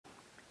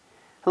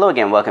Hello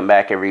again, welcome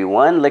back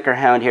everyone.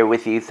 Liquorhound here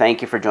with you.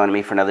 Thank you for joining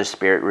me for another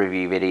spirit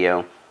review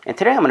video. And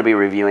today I'm going to be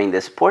reviewing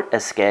this Port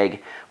Askaig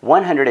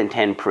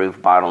 110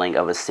 proof bottling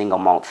of a single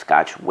malt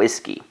Scotch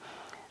whiskey.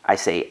 I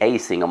say a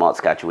single malt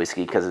Scotch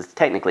whiskey because it's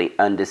technically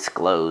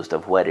undisclosed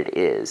of what it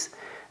is.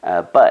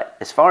 But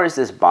as far as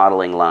this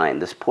bottling line,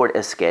 this Port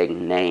Askaig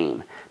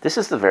name, this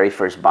is the very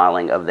first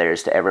bottling of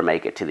theirs to ever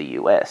make it to the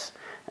US.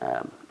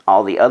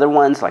 All the other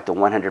ones, like the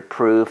 100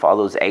 proof, all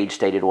those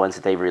age-stated ones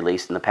that they've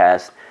released in the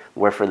past,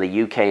 were for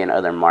the UK and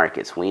other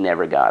markets. We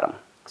never got them.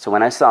 So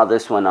when I saw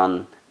this one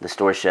on the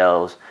store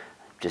shelves,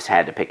 just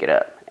had to pick it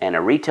up. And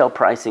a retail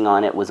pricing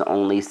on it was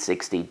only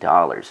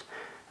 $60.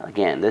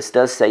 Again, this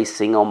does say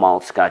single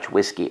malt Scotch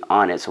whiskey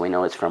on it, so we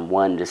know it's from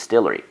one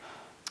distillery.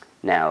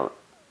 Now,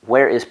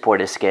 where is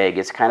Port Askaig?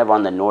 It's kind of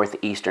on the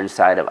northeastern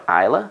side of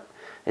Islay.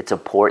 It's a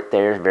port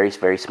there, very,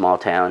 very small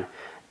town.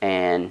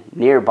 And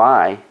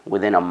nearby,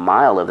 within a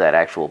mile of that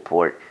actual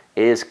port,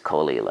 is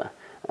Caol Ila.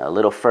 A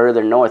little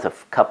further north, a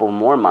couple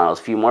more miles,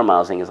 a few more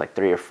miles, I think it's like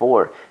 3 or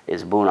 4,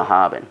 is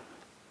Bunnahabhain.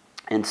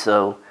 And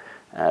so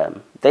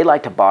they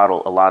like to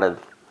bottle a lot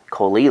of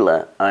Caol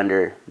Ila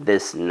under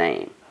this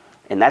name.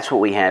 And that's what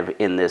we have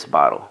in this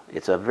bottle.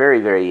 It's a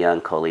very, very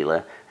young Caol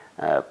Ila.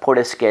 Port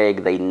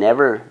Askaig, they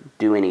never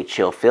do any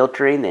chill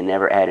filtering. They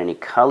never add any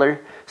color.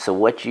 So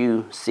what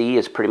you see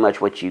is pretty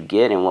much what you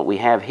get. And what we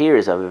have here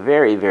is a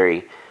very,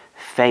 very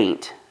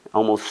faint,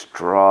 almost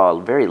straw,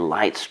 very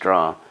light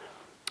straw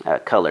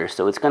color.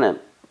 So it's going to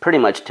pretty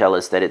much tell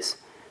us that it's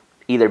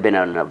either been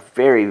on a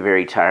very,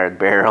 very tired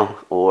barrel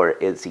or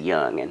it's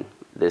young. And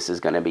this is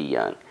going to be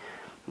young.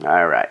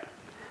 All right.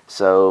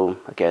 So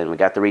again, we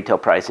got the retail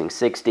pricing,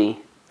 $60.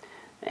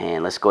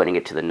 And let's go ahead and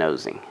get to the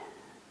nosing.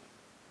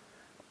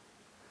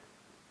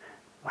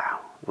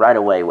 Wow. Right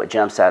away, what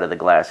jumps out of the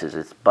glass is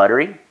it's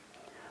buttery.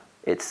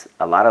 It's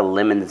a lot of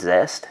lemon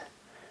zest.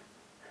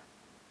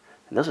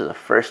 And those are the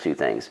first two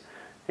things.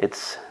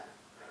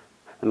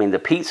 I mean, the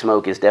peat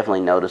smoke is definitely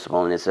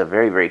noticeable, and it's a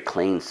very, very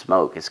clean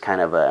smoke. It's kind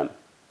of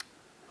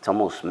it's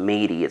almost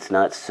meaty. It's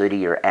not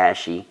sooty or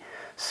ashy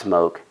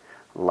smoke.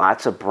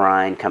 Lots of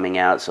brine coming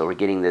out, so we're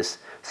getting this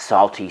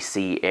salty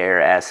sea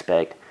air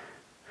aspect.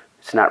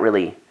 It's not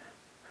really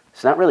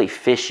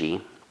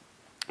fishy,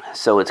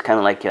 so it's kind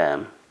of like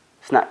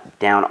it's not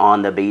down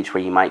on the beach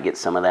where you might get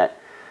some of that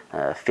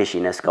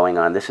fishiness going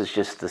on. This is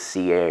just the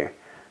sea air.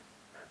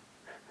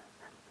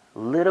 A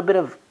little bit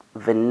of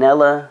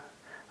vanilla,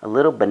 a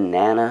little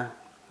banana,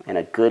 and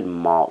a good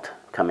malt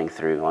coming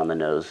through on the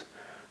nose.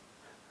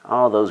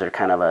 All those are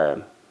kind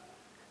of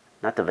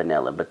not the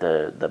vanilla, but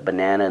the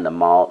banana and the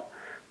malt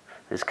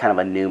is kind of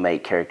a new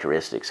make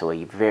characteristic, so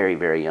a very,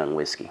 very young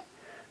whiskey.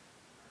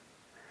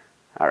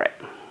 All right,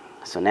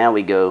 so now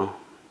we go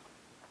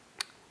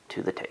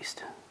to the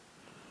taste.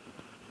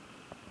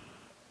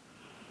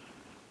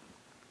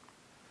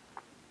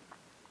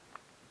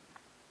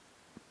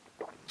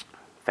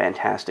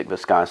 Fantastic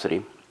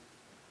viscosity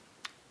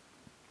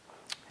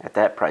at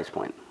that price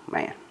point,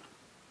 man.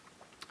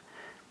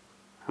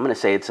 I'm going to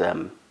say it's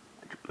a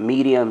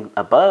medium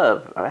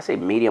above, or I say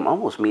medium,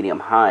 almost medium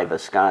high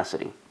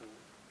viscosity.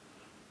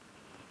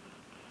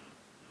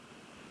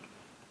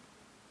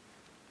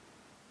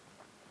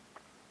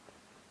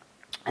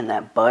 And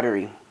that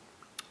buttery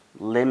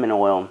lemon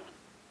oil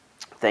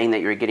thing that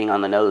you're getting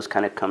on the nose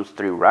kind of comes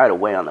through right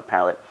away on the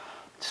palate.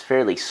 It's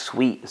fairly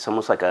sweet. It's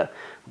almost like a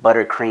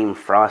buttercream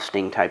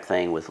frosting type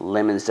thing with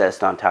lemon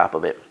zest on top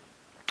of it.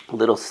 A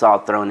little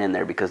salt thrown in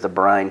there because the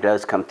brine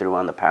does come through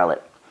on the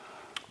palate.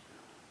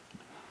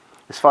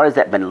 As far as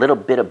that little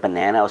bit of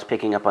banana I was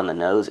picking up on the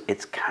nose,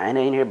 it's kind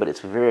of in here, but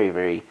it's very,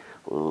 very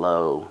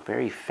low,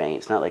 very faint.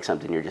 It's not like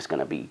something you're just going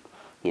to be,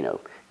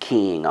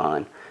 keying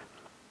on.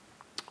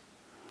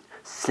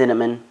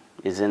 Cinnamon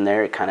is in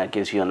there. It kind of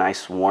gives you a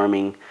nice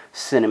warming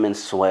cinnamon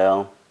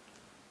swell.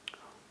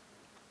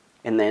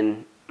 And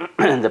then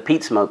the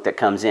peat smoke that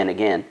comes in,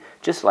 again,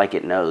 just like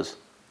it knows.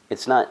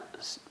 It's not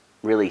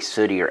really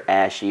sooty or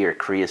ashy or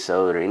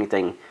creosote or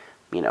anything,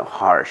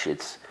 harsh.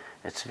 It's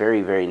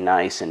very, very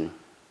nice, and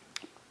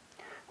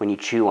when you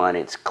chew on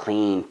it, it's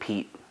clean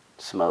peat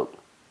smoke.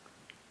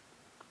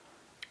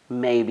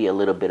 Maybe a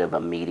little bit of a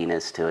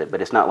meatiness to it,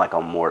 but it's not like a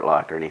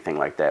Mortlock or anything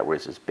like that, where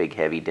it's this big,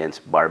 heavy, dense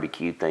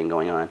barbecue thing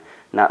going on.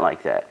 Not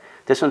like that.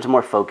 This one's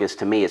more focused,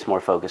 to me, it's more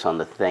focused on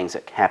the things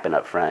that happen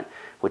up front,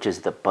 which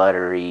is the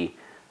buttery,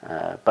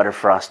 butter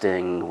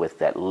frosting with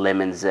that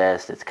lemon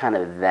zest. It's kind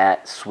of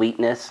that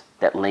sweetness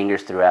that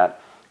lingers throughout.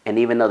 And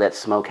even though that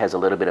smoke has a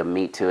little bit of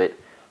meat to it,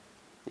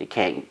 it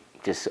can't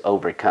just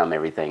overcome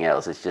everything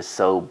else. It's just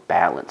so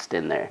balanced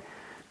in there.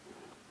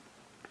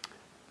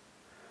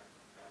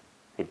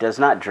 It does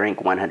not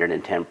drink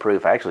 110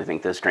 proof. I actually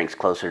think this drinks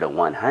closer to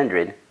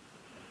 100.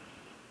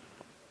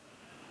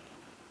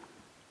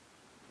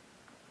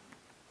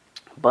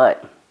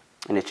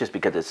 And it's just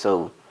because it's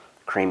so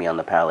creamy on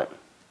the palate.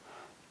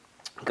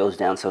 It goes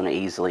down so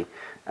easily.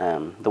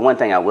 The one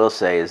thing I will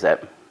say is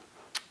that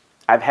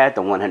I've had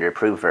the 100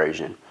 proof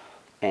version,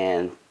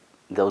 and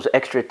those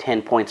extra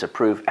 10 points of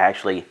proof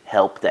actually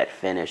help that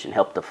finish and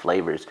help the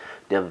flavors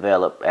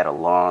develop at a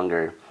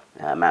longer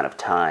amount of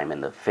time,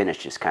 and the finish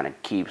just kind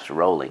of keeps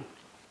rolling.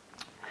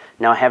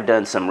 Now, I have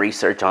done some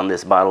research on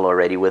this bottle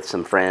already with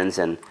some friends,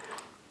 and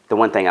the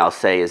one thing I'll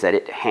say is that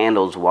it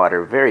handles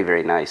water very,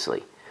 very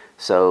nicely.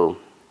 So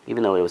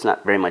even though it was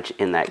not very much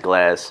in that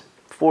glass,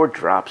 4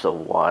 drops of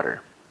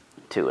water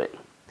to it.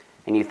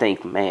 And you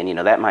think, man, you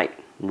know, that might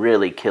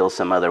really kill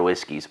some other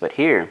whiskeys, but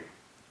here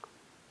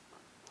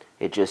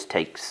it just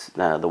takes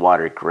the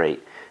water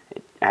great.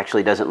 It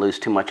actually doesn't lose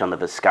too much on the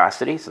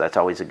viscosity, so that's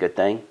always a good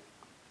thing.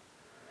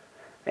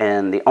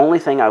 And the only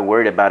thing I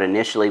worried about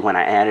initially when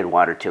I added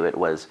water to it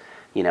was,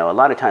 you know, a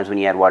lot of times when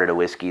you add water to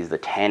whiskeys, the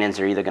tannins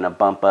are either going to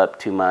bump up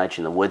too much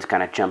and the wood's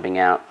kind of jumping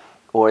out,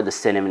 or the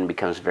cinnamon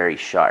becomes very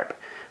sharp.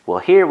 Well,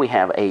 here we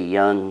have a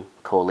young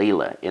Caol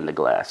Ila in the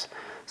glass,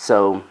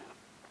 so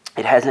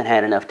it hasn't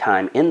had enough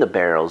time in the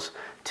barrels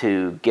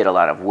to get a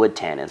lot of wood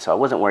tannin, so I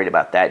wasn't worried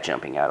about that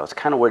jumping out. I was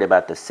kind of worried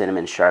about the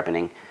cinnamon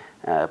sharpening,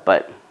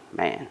 but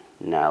man,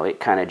 no, it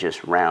kind of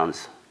just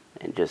rounds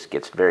and just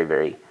gets very,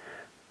 very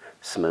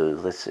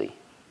smooth. Let's see.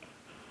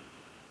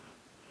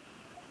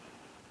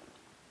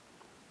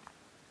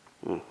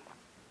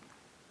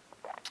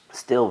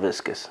 Still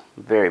viscous.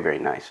 Very, very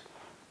nice.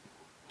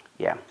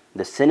 Yeah,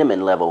 the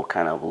cinnamon level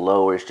kind of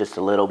lowers just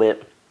a little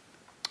bit.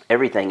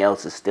 Everything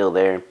else is still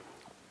there.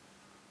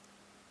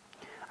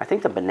 I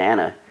think the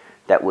banana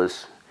that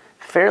was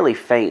fairly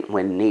faint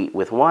when neat,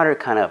 with water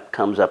kind of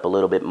comes up a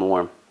little bit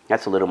more.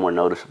 That's a little more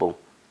noticeable.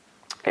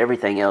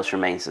 Everything else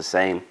remains the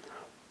same.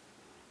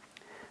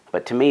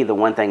 But to me, the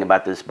one thing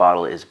about this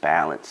bottle is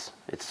balance.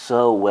 It's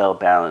so well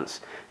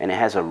balanced, and it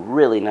has a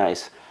really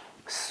nice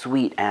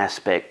sweet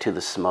aspect to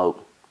the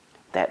smoke.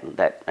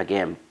 That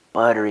again,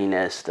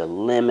 butteriness, the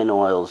lemon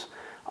oils,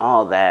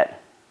 all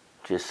that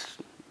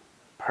just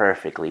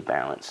perfectly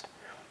balanced.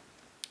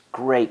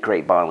 Great,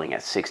 great bottling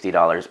at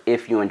 $60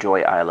 if you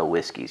enjoy Islay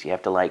whiskeys. You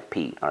have to like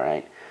Pete, all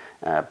right?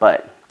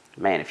 But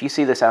man, if you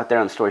see this out there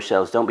on store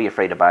shelves, don't be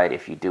afraid to buy it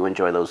if you do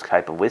enjoy those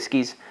type of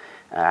whiskeys.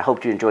 I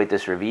hope you enjoyed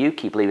this review.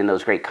 Keep leaving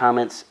those great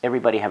comments.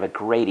 Everybody have a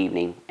great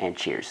evening, and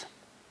cheers.